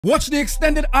Watch the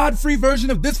extended ad-free version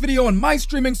of this video on my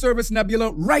streaming service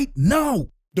Nebula right now.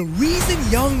 The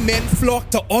reason young men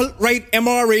flock to alt-right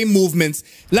MRA movements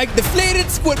like deflated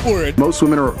Squidward, most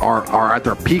women are at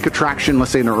their peak attraction,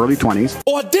 let's say in their early 20s,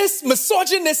 or this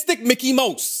misogynistic Mickey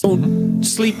Mouse, don't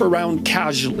sleep around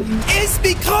casually, is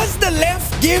because the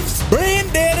left gives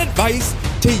brain-dead advice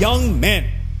to young men.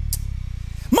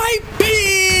 My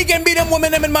big and beat them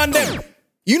women, them and man them.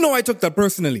 You know I took that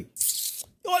personally.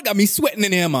 Y'all got me sweating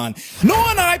in here, man.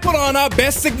 Noah and I put on our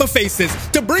best Sigma faces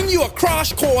to bring you a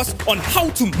crash course on how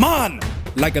to man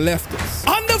like a leftist.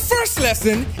 And the first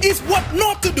lesson is what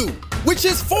not to do, which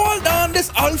is fall down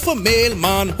this alpha male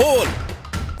man hole.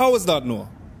 How was that, Noah?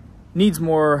 Needs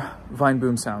more Vine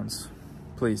Boom sounds,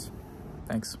 please.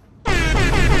 Thanks.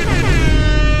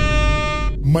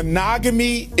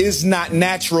 Monogamy is not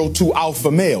natural to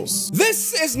alpha males.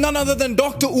 This is none other than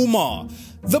Dr. Umar,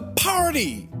 the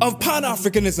parody of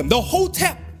Pan-Africanism, the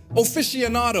Hotep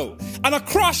aficionado, and a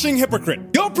crushing hypocrite.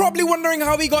 You're probably wondering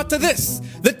how we got to this,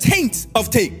 the taint of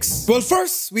takes. Well,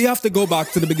 first, we have to go back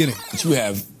to the beginning. You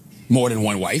have more than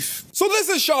one wife. So this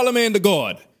is Charlemagne the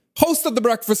God, host of The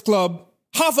Breakfast Club,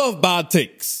 half of Bad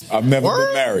Takes. I've never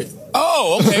been married.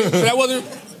 Oh, okay. So that wasn't...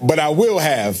 But I will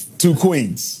have 2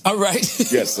 queens. All right.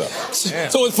 Yes, sir.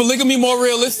 So is polygamy more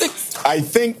realistic? I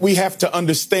think we have to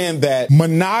understand that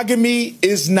monogamy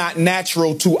is not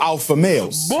natural to alpha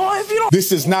males. Boy, if you don't...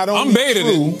 This is not only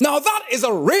true... Now that is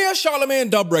a rare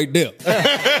Charlemagne dub right there.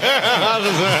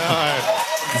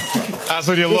 That's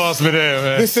when you lost me there,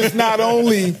 man.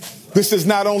 This is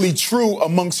not only true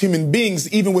amongst human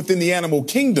beings, even within the animal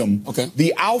kingdom. Okay.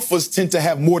 The alphas tend to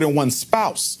have more than one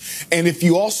spouse. And if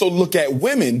you also look at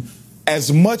women,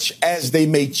 as much as they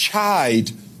may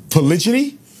chide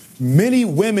polygyny, many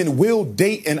women will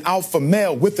date an alpha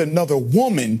male with another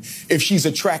woman if she's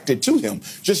attracted to him.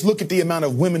 Just look at the amount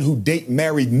of women who date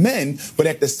married men, but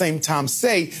at the same time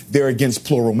say they're against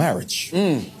plural marriage.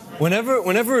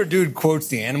 Whenever a dude quotes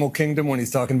the animal kingdom when he's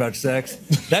talking about sex,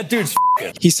 that dude's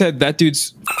f***ing. He said that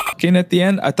dude's f***ing at the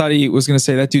end. I thought he was going to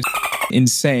say that dude's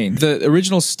insane. The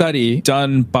original study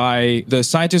done by the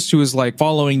scientist who was like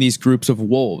following these groups of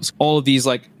wolves, all of these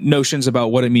like notions about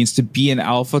what it means to be an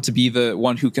alpha, to be the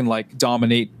one who can like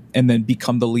dominate and then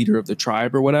become the leader of the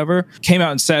tribe or whatever, came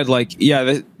out and said like,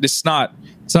 yeah, it's not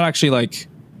actually like,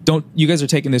 you guys are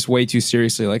taking this way too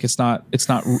seriously. Like it's not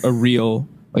a real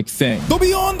like thing. Go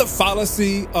beyond the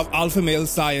fallacy of alpha male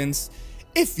science.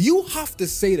 If you have to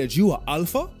say that you are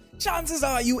alpha, chances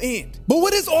are you ain't. But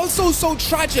what is also so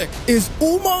tragic is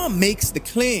Umar makes the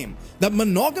claim that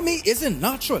monogamy isn't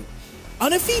natural.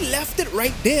 And if he left it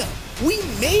right there, we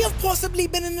may have possibly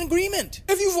been in agreement.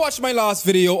 If you've watched my last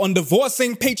video on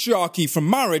divorcing patriarchy from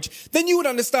marriage, then you would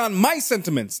understand my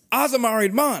sentiments as a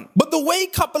married man. But the way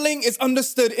coupling is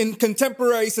understood in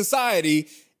contemporary society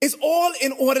is all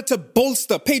in order to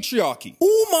bolster patriarchy.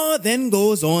 Umar then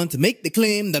goes on to make the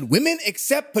claim that women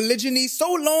accept polygyny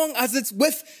so long as it's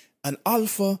with an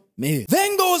alpha male.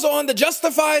 Then goes on to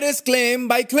justify this claim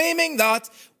by claiming that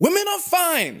women are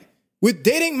fine with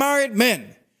dating married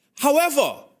men.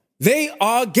 However, they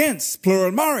are against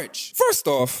plural marriage. First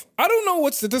off, I don't know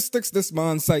what statistics this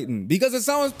man's citing because it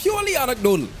sounds purely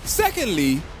anecdotal.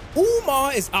 Secondly,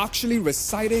 Umar is actually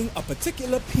reciting a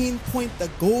particular pain point that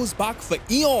goes back for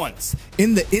eons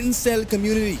in the incel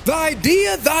community. The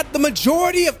idea that the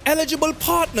majority of eligible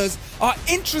partners are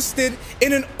interested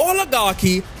in an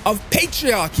oligarchy of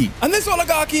patriarchy. And this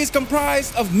oligarchy is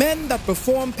comprised of men that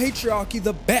perform patriarchy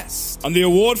the best. And the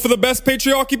award for the best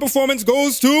patriarchy performance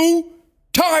goes to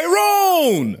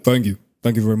Tyrone! Thank you.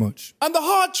 Thank you very much. And the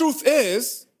hard truth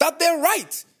is that they're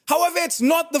right. However, it's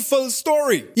not the full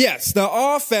story. Yes, there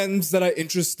are femmes that are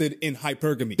interested in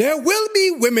hypergamy. There will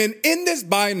be women in this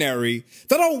binary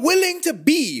that are willing to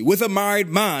be with a married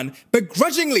man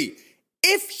begrudgingly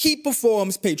if he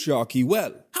performs patriarchy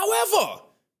well. However,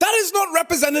 that is not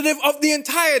representative of the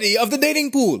entirety of the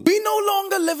dating pool. We no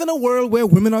longer live in a world where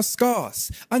women are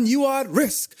scarce and you are at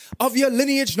risk of your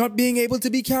lineage not being able to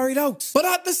be carried out. But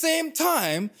at the same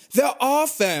time, there are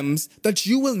femmes that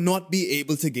you will not be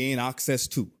able to gain access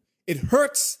to. It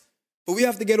hurts, but we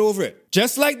have to get over it.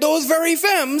 Just like those very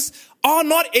femmes are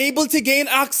not able to gain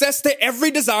access to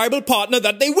every desirable partner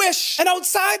that they wish. And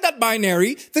outside that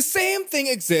binary, the same thing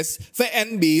exists for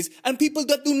NBs and people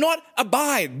that do not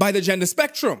abide by the gender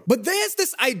spectrum. But there's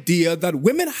this idea that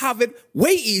women have it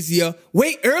way easier,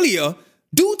 way earlier,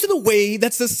 due to the way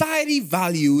that society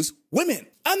values women.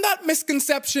 And that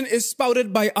misconception is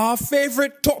spouted by our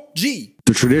favorite top G.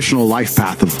 The traditional life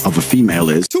path of a female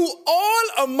is. To all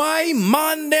of my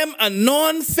man them and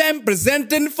non-femme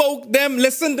presenting folk them,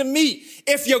 listen to me.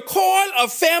 If you call a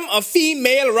femme a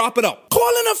female, wrap it up.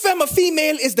 Calling a femme a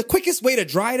female is the quickest way to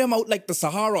dry them out like the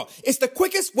Sahara. It's the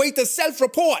quickest way to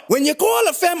self-report. When you call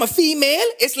a femme a female,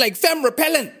 it's like femme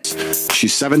repellent.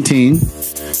 She's 17,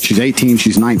 she's 18,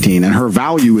 she's 19, and her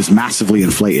value is massively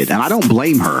inflated. And I don't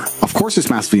blame her. Of course it's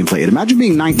massively inflated. Imagine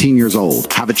being 19 years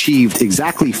old, have achieved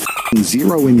exactly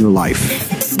zero in your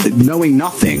life, knowing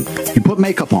nothing. You put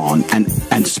makeup on,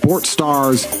 and sports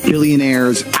stars,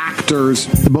 billionaires, actors,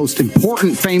 the most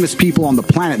important famous people on the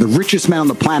planet, the richest men on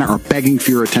the planet are begging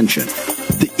for your attention.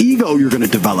 The ego you're going to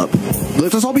develop,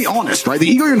 let's all be honest, right? The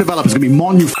ego you're going to develop is going to be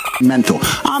monumental.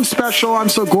 I'm special, I'm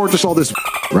so gorgeous, all this,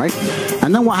 right?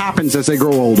 And then what happens as they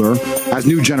grow older, as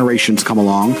new generations come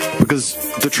along, because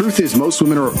the truth is most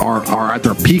women are at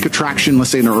their peak attraction,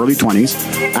 let's say in their early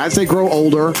 20s. As they grow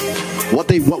older,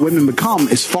 what women become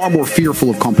is far more fearful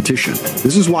of competition.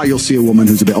 This is why you'll see a woman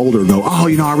who's a bit older go, oh,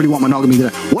 you know, I really want monogamy.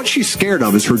 What she's scared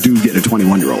of is her dude getting a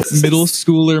 21-year-old. Middle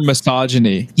schooler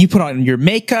misogyny. You put on your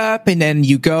makeup and then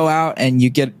you go out and you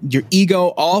get your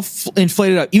ego all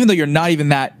inflated up, even though you're not even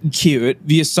that cute.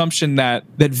 The assumption that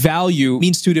value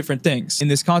means two different things in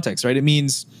this context, right? It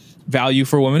means value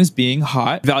for women is being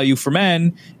hot. Value for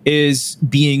men is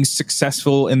being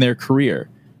successful in their career.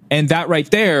 And that right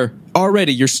there,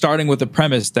 already you're starting with a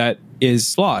premise that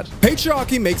is flawed.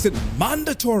 Patriarchy makes it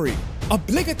mandatory,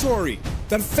 obligatory,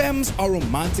 that femmes are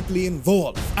romantically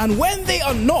involved. And when they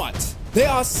are not, they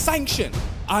are sanctioned,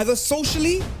 either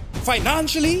socially,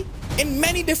 financially, in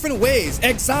many different ways,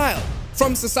 exiled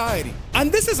from society.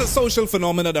 And this is a social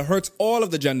phenomenon that hurts all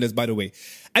of the genders, by the way.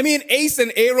 I mean, ace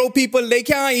and arrow people, they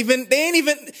ain't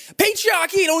even,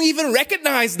 patriarchy don't even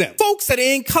recognize them. Folks that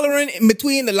ain't coloring in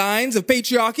between the lines of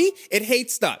patriarchy, it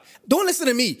hates that. Don't listen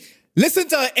to me. Listen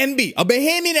to an NB, a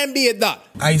Bahamian NB at that.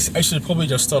 I should probably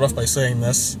just start off by saying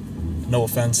this. No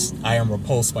offense, I am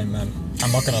repulsed by men.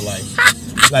 I'm not gonna lie.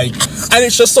 And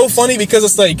it's just so funny because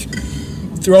it's like,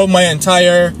 throughout my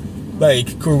entire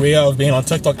career of being on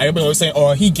TikTok, everybody was saying,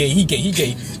 oh, he gay.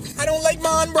 I don't like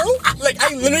man, bro.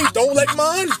 I literally don't like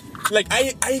man.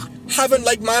 I haven't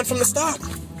liked man from the start.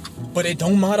 But it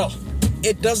don't matter.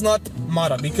 It does not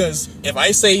matter, because if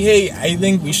I say, hey, I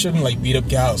think we shouldn't beat up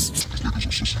gals,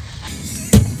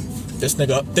 this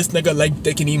nigga like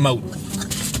dicking him out.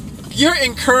 You're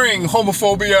incurring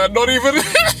homophobia, not even...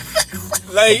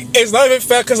 It's not even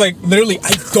fair, because literally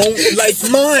I don't like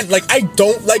man. I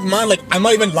don't like man. I'm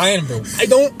not even lying, bro. I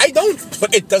don't.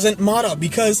 But it doesn't matter,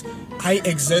 because I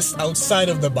exist outside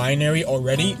of the binary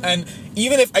already. And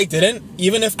even if I didn't,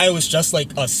 even if I was just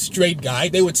a straight guy,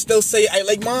 they would still say I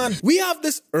like man. We have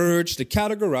this urge to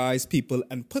categorize people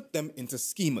and put them into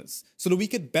schemas so that we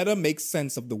could better make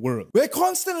sense of the world. We're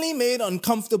constantly made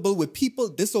uncomfortable with people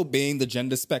disobeying the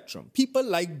gender spectrum. People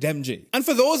like Demj. And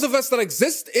for those of us that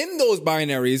exist in those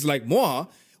binaries like moi,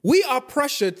 we are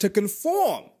pressured to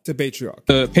conform to patriarchy.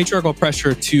 The patriarchal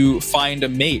pressure to find a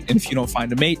mate, and if you don't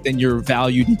find a mate, then your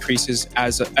value decreases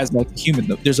as a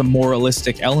human. There's a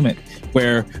moralistic element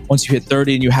where once you hit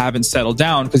 30 and you haven't settled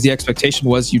down, because the expectation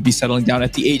was you'd be settling down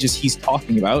at the ages he's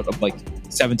talking about, of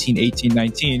 17, 18,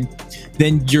 19,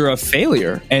 then you're a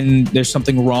failure and there's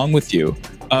something wrong with you.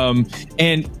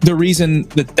 And the reason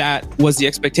that was the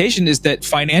expectation is that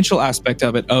financial aspect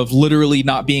of it, of literally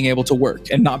not being able to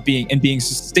work and being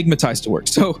stigmatized to work.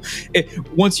 So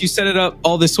once you set it up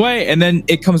all this way, and then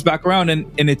it comes back around and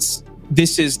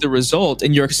this is the result,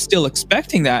 and you're still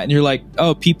expecting that, and you're like,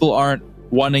 oh, people aren't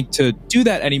wanting to do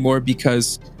that anymore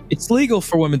because it's legal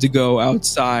for women to go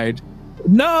outside.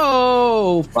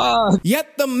 No, fuck.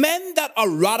 Yet the men that are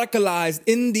radicalized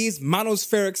in these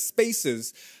manospheric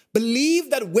spaces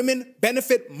believe that women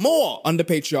benefit more under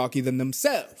patriarchy than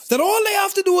themselves. That all they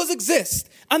have to do is exist,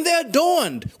 and they're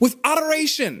adorned with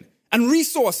adoration and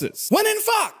resources. When in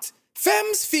fact,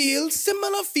 femmes feel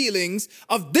similar feelings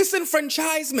of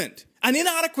disenfranchisement and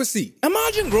inadequacy.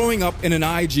 Imagine growing up in an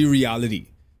IG reality,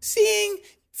 seeing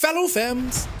fellow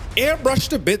femmes airbrushed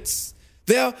to bits,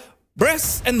 their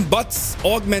breasts and butts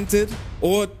augmented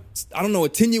or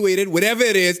attenuated, whatever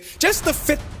it is, just to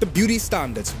fit the beauty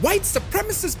standards. White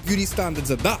supremacist beauty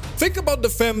standards at that. Think about the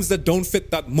femmes that don't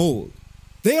fit that mold.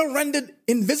 They are rendered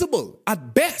invisible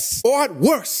at best, or at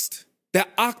worst, they're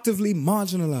actively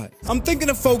marginalized. I'm thinking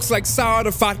of folks like Sarah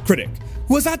the Fat Critic,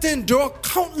 who has had to endure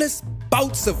countless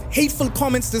bouts of hateful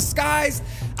comments disguised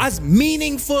as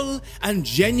meaningful and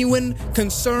genuine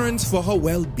concerns for her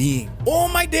well-being. Or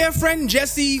my dear friend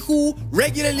Jessie, who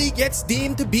regularly gets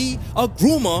deemed to be a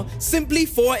groomer simply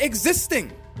for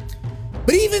existing.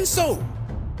 But even so,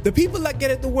 the people that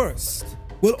get it the worst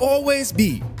will always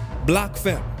be black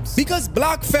femmes. Because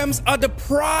black femmes are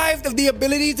deprived of the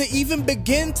ability to even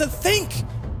begin to think,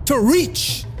 to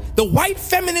reach the white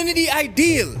femininity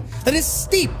ideal that is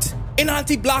steeped in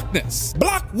anti-blackness.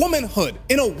 Black womanhood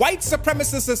in a white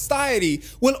supremacist society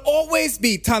will always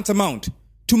be tantamount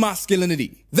to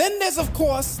masculinity. Then there's, of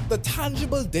course, the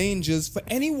tangible dangers for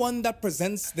anyone that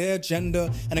presents their gender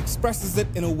and expresses it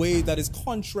in a way that is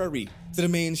contrary to the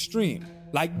mainstream.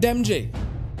 Like Dem J.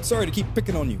 Sorry to keep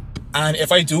picking on you. And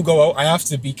if I do go out, I have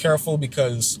to be careful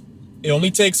because it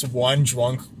only takes one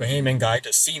drunk Bahamian guy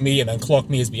to see me and then clock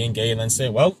me as being gay and then say,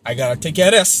 well, I gotta take care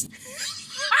of this.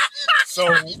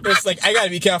 So it's like, I gotta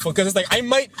be careful because it's like, I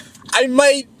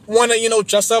might want to, you know,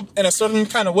 dress up in a certain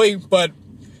kind of way, but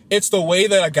it's the way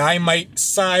that a guy might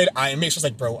side eye and make sure it's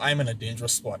like, bro, I'm in a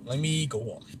dangerous spot. Let me go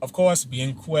on. Of course,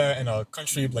 being queer in a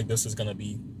country like this is gonna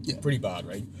be pretty bad,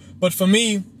 right? But for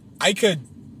me, I could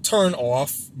turn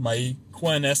off my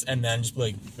queerness and then just be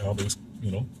like, oh,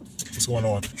 you know, what's going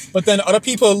on? But then other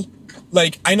people,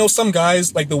 like, I know some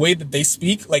guys, like, the way that they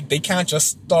speak, like, they can't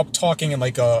just stop talking in,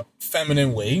 like, a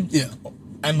feminine way. Yeah.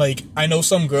 And, like, I know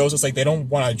some girls, it's like, they don't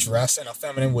want to dress in a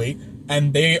feminine way,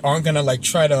 and they aren't gonna, like,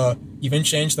 try to even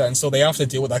change that, and so they have to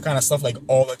deal with that kind of stuff, like,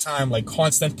 all the time, like,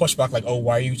 constant pushback, like, oh,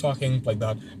 why are you talking like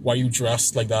that? Why are you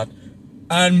dressed like that?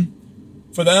 And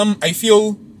for them, I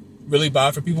feel really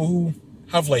bad for people who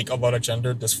have, like, a lot of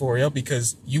gender dysphoria,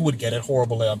 because you would get it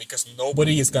horrible there, because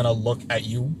nobody is gonna look at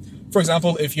you. For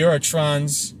example, if you're a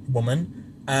trans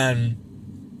woman and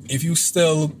if you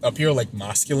still appear like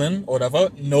masculine or whatever,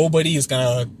 nobody is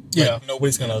gonna,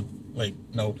 nobody's gonna, like,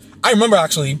 know. I remember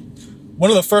actually one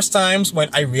of the first times when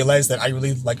I realized that I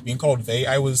really liked being called they,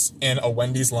 I was in a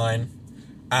Wendy's line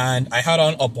and I had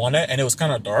on a bonnet and it was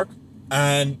kind of dark,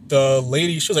 and the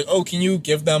lady, she was like, oh, can you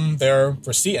give them their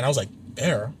receipt? And I was like,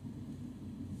 there.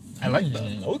 I like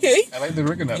that. Okay. I like the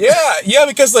ring of that. Yeah,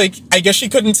 because, like, I guess she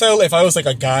couldn't tell if I was, like,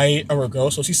 a guy or a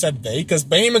girl, so she said they, because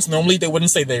Bahamians normally, they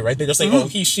wouldn't say they, right? They just say, oh,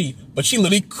 he, she, but she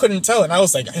literally couldn't tell, and I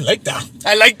was like, I like that.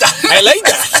 I like that. I like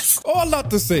that. All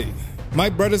that to say, my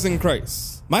brothers in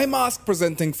Christ, my mask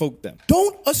presenting folk them,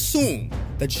 don't assume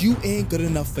that you ain't good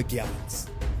enough for gals.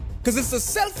 Because it's a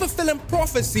self-fulfilling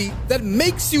prophecy that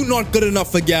makes you not good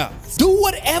enough for gals. Do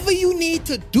whatever you need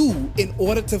to do in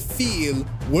order to feel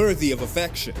worthy of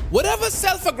affection. Whatever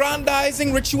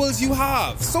self-aggrandizing rituals you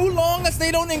have, so long as they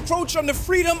don't encroach on the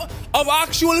freedom of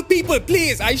actual people.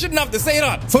 Please, I shouldn't have to say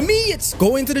that. For me, it's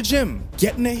going to the gym,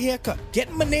 getting a haircut,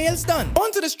 getting my nails done.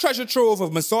 On to this treasure trove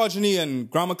of misogyny and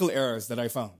grammatical errors that I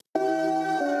found.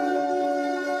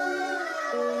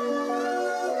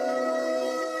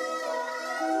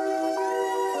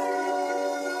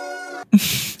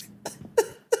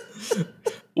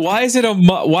 Why is it a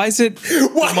monkey? Why is it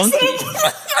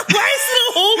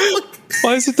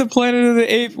the Planet of the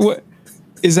Apes? What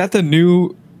is that? The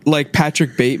new, like,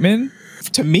 Patrick Bateman?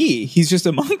 To me, he's just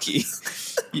a monkey.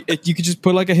 You could just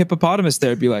put, like, a hippopotamus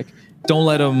there and be like, don't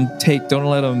let him take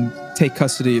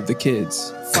custody of the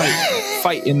kids.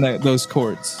 Fight in those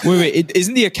courts. Wait,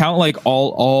 isn't the account like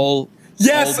all?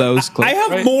 Yes, all those clips, I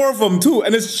have right? more of them too,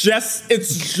 and it's just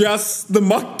the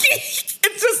monkey.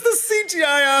 It's just the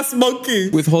CGI ass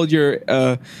monkey. Withhold your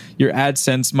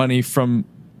AdSense money from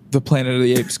the Planet of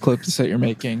the Apes clips that you're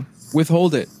making.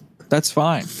 Withhold it. That's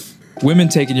fine. Women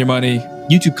taking your money,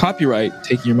 YouTube copyright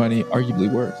taking your money,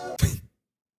 arguably worse.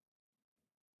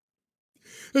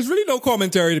 There's really no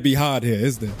commentary to be had here,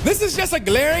 is there? This is just a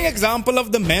glaring example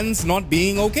of the men's not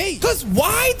being okay. Because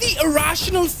why the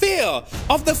irrational fear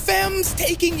of the femmes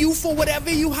taking you for whatever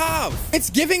you have? It's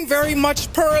giving very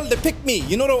much Pearl the pick me.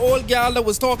 You know, the old gal that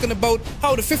was talking about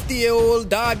how the 50-year-old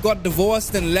dad got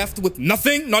divorced and left with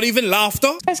nothing, not even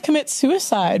laughter? Guys commit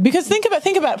suicide. Because think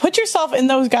about it. Put yourself in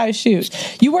those guys' shoes.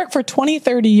 You work for 20,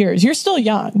 30 years. You're still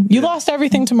young. You lost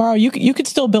everything tomorrow. You could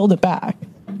still build it back.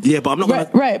 Yeah, but I'm not gonna...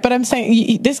 Right, but I'm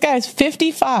saying this guy's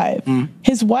 55.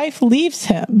 His wife leaves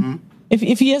him.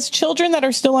 If he has children that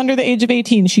are still under the age of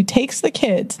 18, she takes the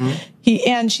kids.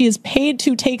 And she is paid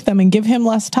to take them and give him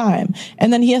less time.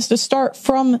 And then he has to start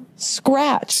from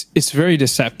scratch. It's very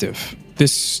deceptive.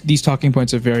 These talking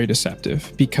points are very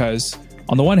deceptive because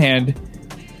on the one hand,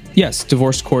 yes,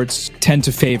 divorce courts tend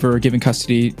to favor giving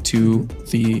custody to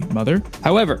the mother.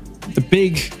 However, the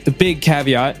big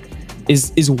caveat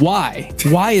is why?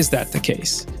 Why is that the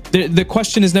case? The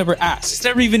question is never asked. It's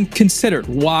never even considered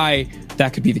why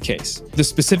that could be the case. The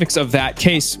specifics of that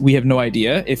case, we have no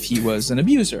idea if he was an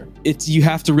abuser. You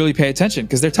have to really pay attention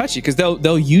because they're touchy, because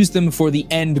they'll use them for the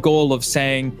end goal of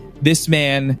saying this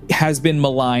man has been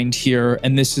maligned here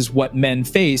and this is what men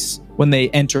face when they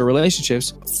enter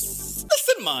relationships. The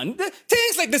man.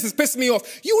 Things like this is pissing me off.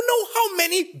 You know how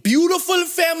many beautiful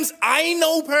femmes I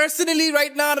know personally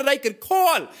right now that I could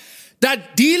call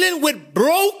that dealing with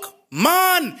broke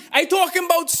man. I talking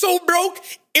about so broke,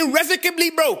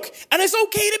 irrevocably broke. And it's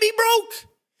okay to be broke.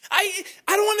 I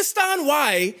don't understand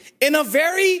why in a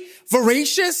very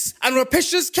voracious and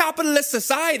rapacious capitalist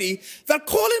society that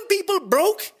calling people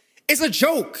broke is a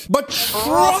joke. But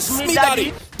trust me,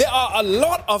 daddy, there are a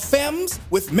lot of femmes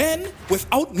with men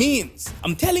without means.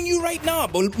 I'm telling you right now,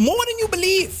 but more than you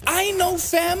believe. I know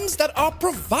femmes that are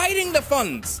providing the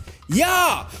funds.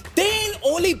 Yeah, they ain't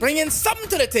only bringing something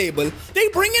to the table, they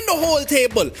bring in the whole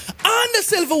table, and the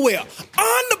silverware,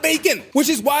 and the bacon, which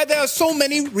is why there are so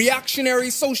many reactionary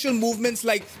social movements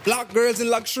like Black Girls in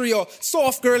Luxury or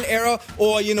Soft Girl Era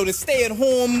or, you know, the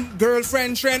stay-at-home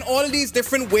girlfriend trend, all of these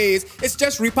different ways. It's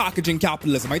just repackaging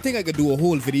capitalism. I think I could do a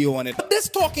whole video on it. But this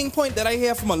talking point that I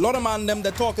hear from a lot of man them,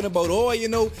 they're talking about, oh, you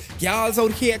know, gals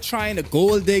out here trying to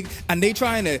gold dig, and they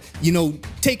trying to, you know,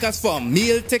 take us for a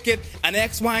meal ticket and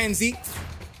X, Y, and Z.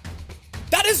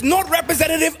 That is not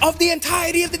representative of the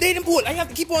entirety of the dating pool. I have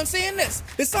to keep on saying this.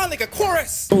 This sounds like a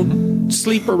chorus. Don't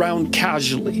sleep around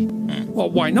casually.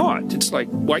 Well, why not? It's like,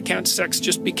 why can't sex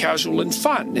just be casual and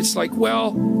fun? It's like,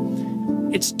 well,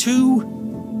 it's too...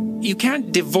 You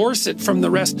can't divorce it from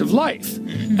the rest of life.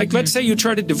 Like, let's say you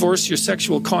try to divorce your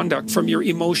sexual conduct from your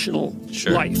emotional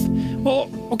life.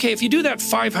 Well, okay, if you do that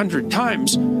 500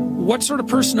 times, what sort of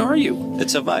person are you?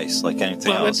 It's a vice, like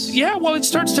anything else. Well, it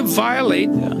starts to violate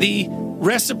the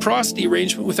reciprocity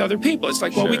arrangement with other people. It's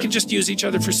like, well, we can just use each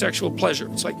other for sexual pleasure.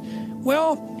 It's like,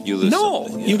 well, you lose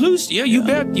something, you lose. Yeah, you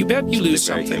bet you lose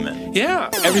something. Yeah.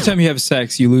 Every time you have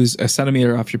sex, you lose a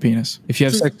centimeter off your penis. If you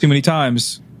have sex too many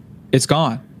times, it's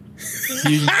gone.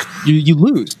 You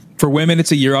lose. For women,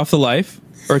 it's a year off the life,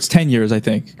 or it's 10 years, I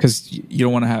think, because you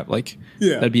don't want to have like,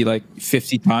 that'd be like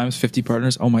 50 times, 50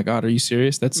 partners. Oh my God, are you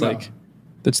serious? That's like,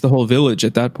 that's the whole village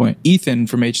at that point. Ethan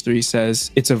from H3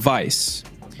 says it's a vice.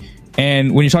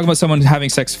 And when you're talking about someone having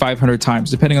sex 500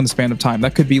 times, depending on the span of time,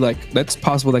 that could be like, that's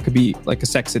possible. That could be like a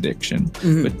sex addiction.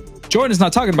 But Jordan is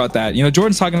not talking about that. You know,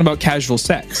 Jordan's talking about casual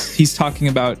sex. He's talking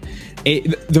about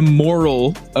the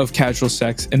moral of casual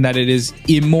sex, and that it is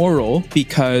immoral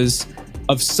because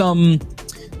of something.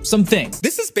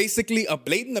 This is basically a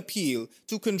blatant appeal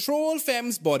to control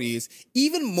femmes' bodies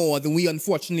even more than we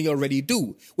unfortunately already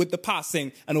do with the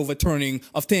passing and overturning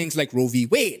of things like Roe v.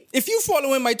 Wade. If you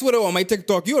following my Twitter or my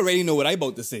TikTok, you already know what I'm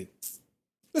about to say.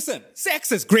 Listen,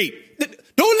 sex is great.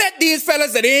 Don't let these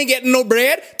fellas that ain't getting no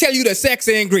bread tell you that sex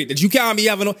ain't great, that you can't be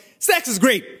having no... Sex is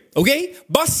great, okay?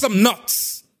 Bust some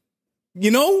nuts. You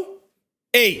know?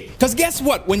 Hey, because guess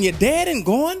what? When you're dead and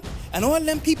gone, and all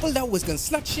them people that was gonna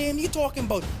slut shame you talking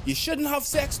about you shouldn't have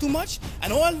sex too much,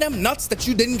 and all them nuts that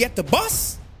you didn't get to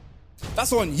bust,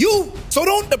 that's on you. So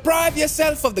don't deprive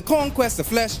yourself of the conquest of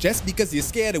flesh just because you're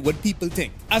scared of what people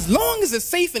think. As long as it's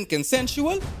safe and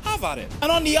consensual, have at it.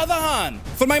 And on the other hand,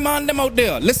 for my man them out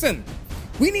there, listen,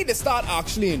 we need to start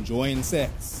actually enjoying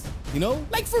sex. You know,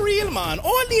 like for real, man.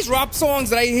 All these rap songs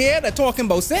that I hear that talking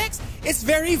about sex, it's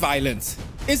very violent.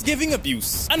 It's giving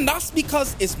abuse. And that's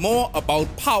because it's more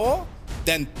about power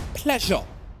than pleasure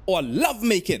or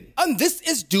lovemaking. And this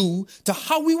is due to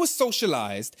how we were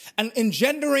socialized and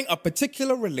engendering a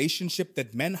particular relationship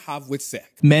that men have with sex.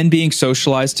 Men being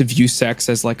socialized to view sex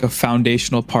as like a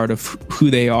foundational part of who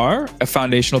they are, a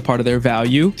foundational part of their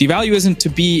value. The value isn't to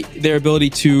be their ability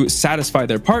to satisfy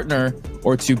their partner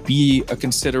or to be a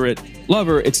considerate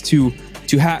lover. It's to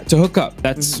hook up.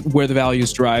 That's where the value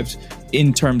is derived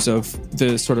in terms of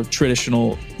the sort of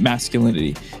traditional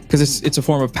masculinity, because it's a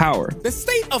form of power. The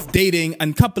state of dating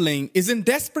and coupling is in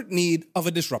desperate need of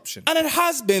a disruption, and it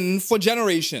has been for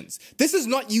generations. This is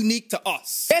not unique to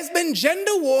us. There's been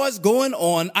gender wars going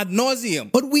on ad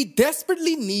nauseum, but we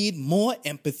desperately need more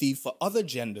empathy for other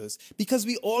genders because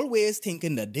we always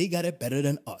thinking that they got it better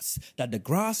than us, that the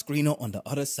grass greener on the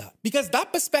other side. Because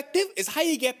that perspective is how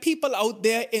you get people out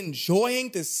there enjoying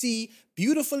to see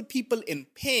beautiful people in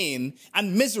pain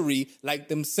and misery like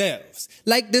themselves.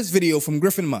 Like this video from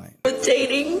Griffin Mind. With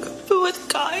dating, but with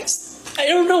guys, I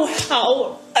don't know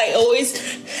how I always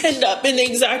end up in the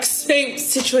exact same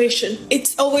situation.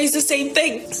 It's always the same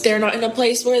thing. They're not in a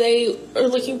place where they are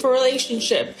looking for a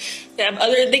relationship. They have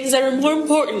other things that are more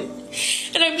important.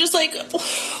 And I'm just like,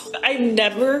 I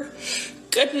never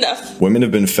good enough. Women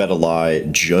have been fed a lie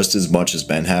just as much as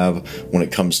men have when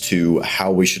it comes to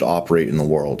how we should operate in the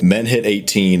world. Men hit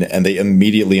 18 and they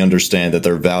immediately understand that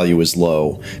their value is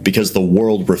low because the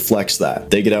world reflects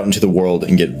that. They get out into the world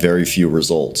and get very few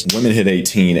results. Women hit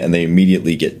 18 and they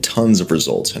immediately get tons of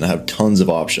results and have tons of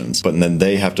options, but then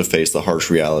they have to face the harsh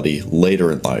reality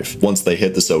later in life once they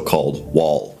hit the so-called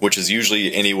wall, which is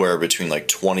usually anywhere between like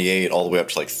 28 all the way up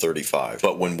to like 35.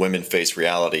 But when women face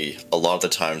reality, a lot of the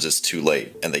times it's too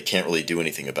late and they can't really do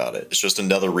anything about it. It's just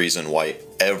another reason why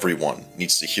everyone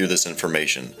needs to hear this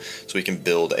information so we can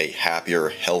build a happier,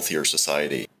 healthier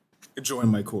society. Join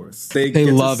my course. They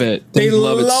love it. They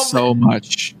love it so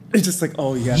much. It's just like,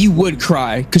 oh yeah. You would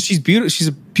cry because she's beautiful.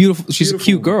 She's a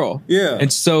cute girl. Yeah.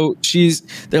 And so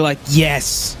they're like,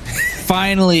 yes,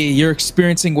 finally you're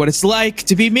experiencing what it's like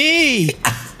to be me.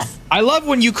 I love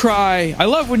when you cry. I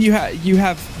love when you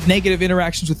have negative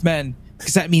interactions with men,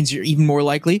 because that means you're even more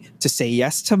likely to say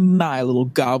yes to my little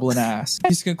goblin ass.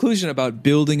 His conclusion about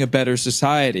building a better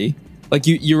society, like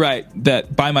you're right,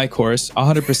 that buy my course,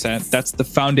 100%, that's the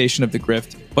foundation of the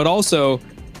grift. But also,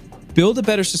 build a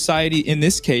better society in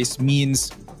this case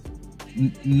means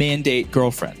mandate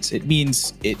girlfriends. It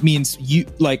means you,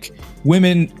 like,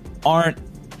 women aren't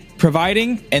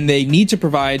providing and they need to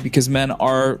provide because men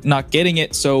are not getting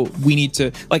it, so we need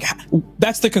to, like,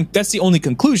 that's the only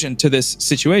conclusion to this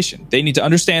situation. They need to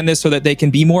understand this so that they can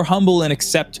be more humble and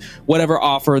accept whatever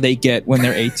offer they get when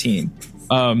they're 18.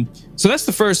 So that's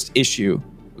the first issue.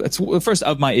 That's the first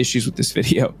of my issues with this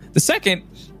video. The second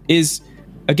is,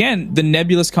 again, the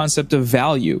nebulous concept of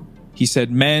value. He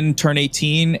said men turn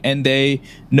 18 and they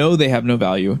know they have no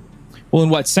value. Well, in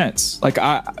what sense? Like,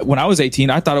 when I was 18,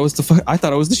 I thought I was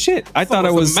the shit. I thought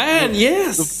I was the man.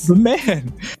 Yes, the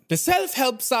man. The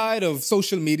self-help side of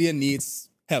social media needs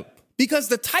help, because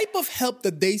the type of help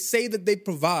that they say that they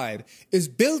provide is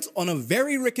built on a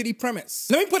very rickety premise.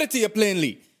 Let me put it to you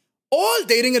plainly. All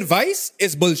dating advice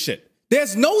is bullshit.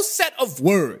 There's no set of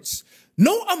words,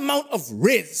 no amount of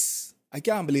riz. I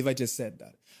can't believe I just said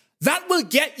that. That will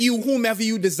get you whomever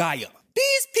you desire.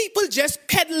 These people just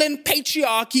peddling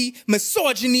patriarchy,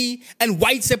 misogyny, and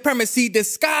white supremacy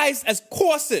disguised as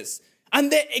courses,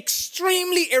 and they're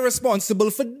extremely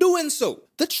irresponsible for doing so.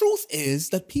 The truth is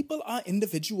that people are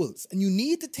individuals, and you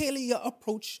need to tailor your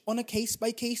approach on a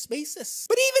case-by-case basis.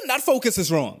 But even that focus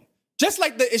is wrong. Just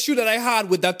like the issue that I had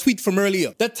with that tweet from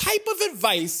earlier. The type of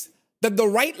advice that the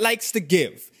right likes to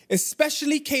give,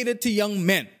 especially catered to young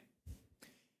men,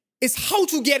 is how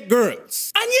to get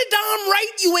girls. And you're damn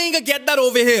right you ain't gonna get that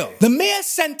over here. The mere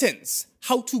sentence,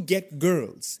 how to get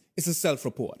girls, is a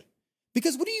self-report.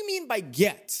 Because what do you mean by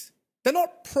get? They're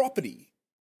not property.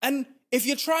 And if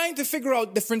you're trying to figure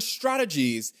out different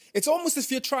strategies, it's almost as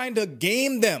if you're trying to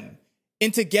game them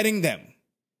into getting them.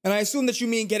 And I assume that you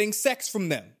mean getting sex from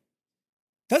them.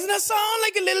 Doesn't that sound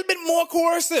like a little bit more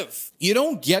coercive? You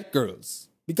don't get girls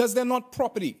because they're not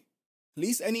property, at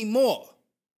least anymore.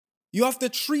 You have to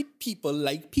treat people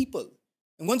like people.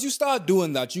 And once you start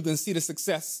doing that, you can see the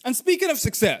success. And speaking of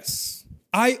success,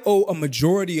 I owe a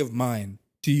majority of mine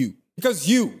to you. Because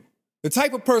you, the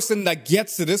type of person that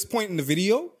gets to this point in the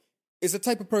video, is the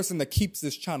type of person that keeps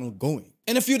this channel going.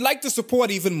 And if you'd like to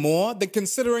support even more, then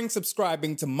considering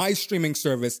subscribing to my streaming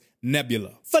service,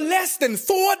 Nebula. For less than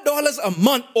 $4 a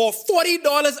month or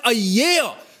 $40 a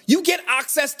year, you get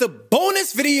access to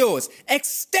bonus videos,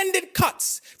 extended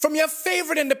cuts from your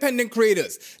favorite independent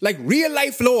creators like Real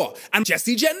Life Law and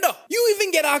Jesse Gender. You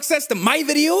even get access to my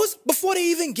videos before they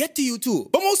even get to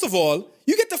YouTube. But most of all,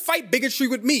 you get to fight bigotry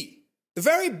with me. The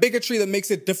very bigotry that makes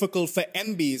it difficult for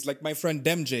NBs like my friend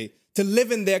Demj to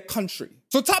live in their country.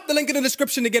 So tap the link in the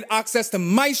description to get access to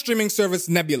my streaming service,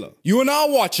 Nebula. You are now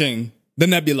watching the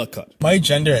Nebula Cut. My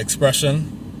gender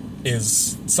expression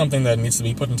is something that needs to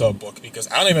be put into a book because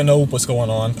I don't even know what's going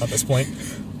on at this point.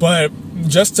 But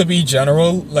just to be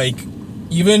general, like,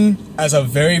 even as a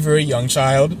very, very young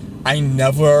child, I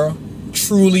never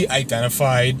truly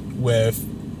identified with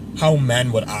how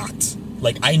men would act.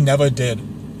 Like, I never did.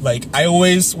 Like, I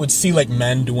always would see, like,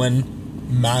 men doing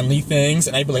manly things,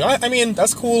 and I'd be like, I mean,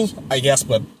 that's cool, I guess,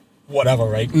 but whatever,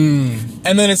 right?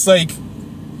 And then it's like,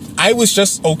 I was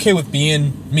just okay with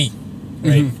being me,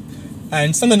 right?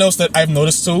 And something else that I've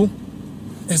noticed too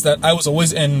is that I was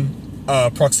always in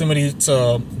proximity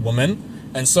to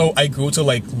women, and so I grew to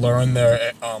like learn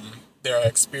their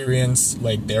experience,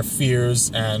 like their fears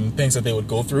and things that they would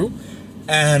go through,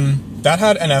 and that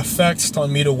had an effect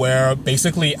on me to where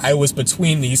basically I was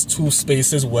between these two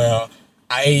spaces where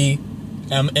I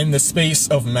am in the space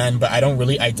of men, but I don't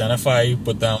really identify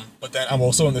with them. But then I'm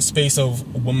also in the space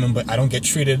of women, but I don't get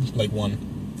treated like one.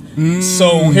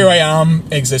 So here I am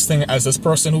existing as this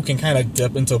person who can kind of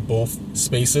dip into both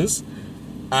spaces.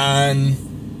 And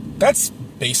that's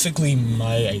basically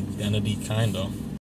my identity, kind of.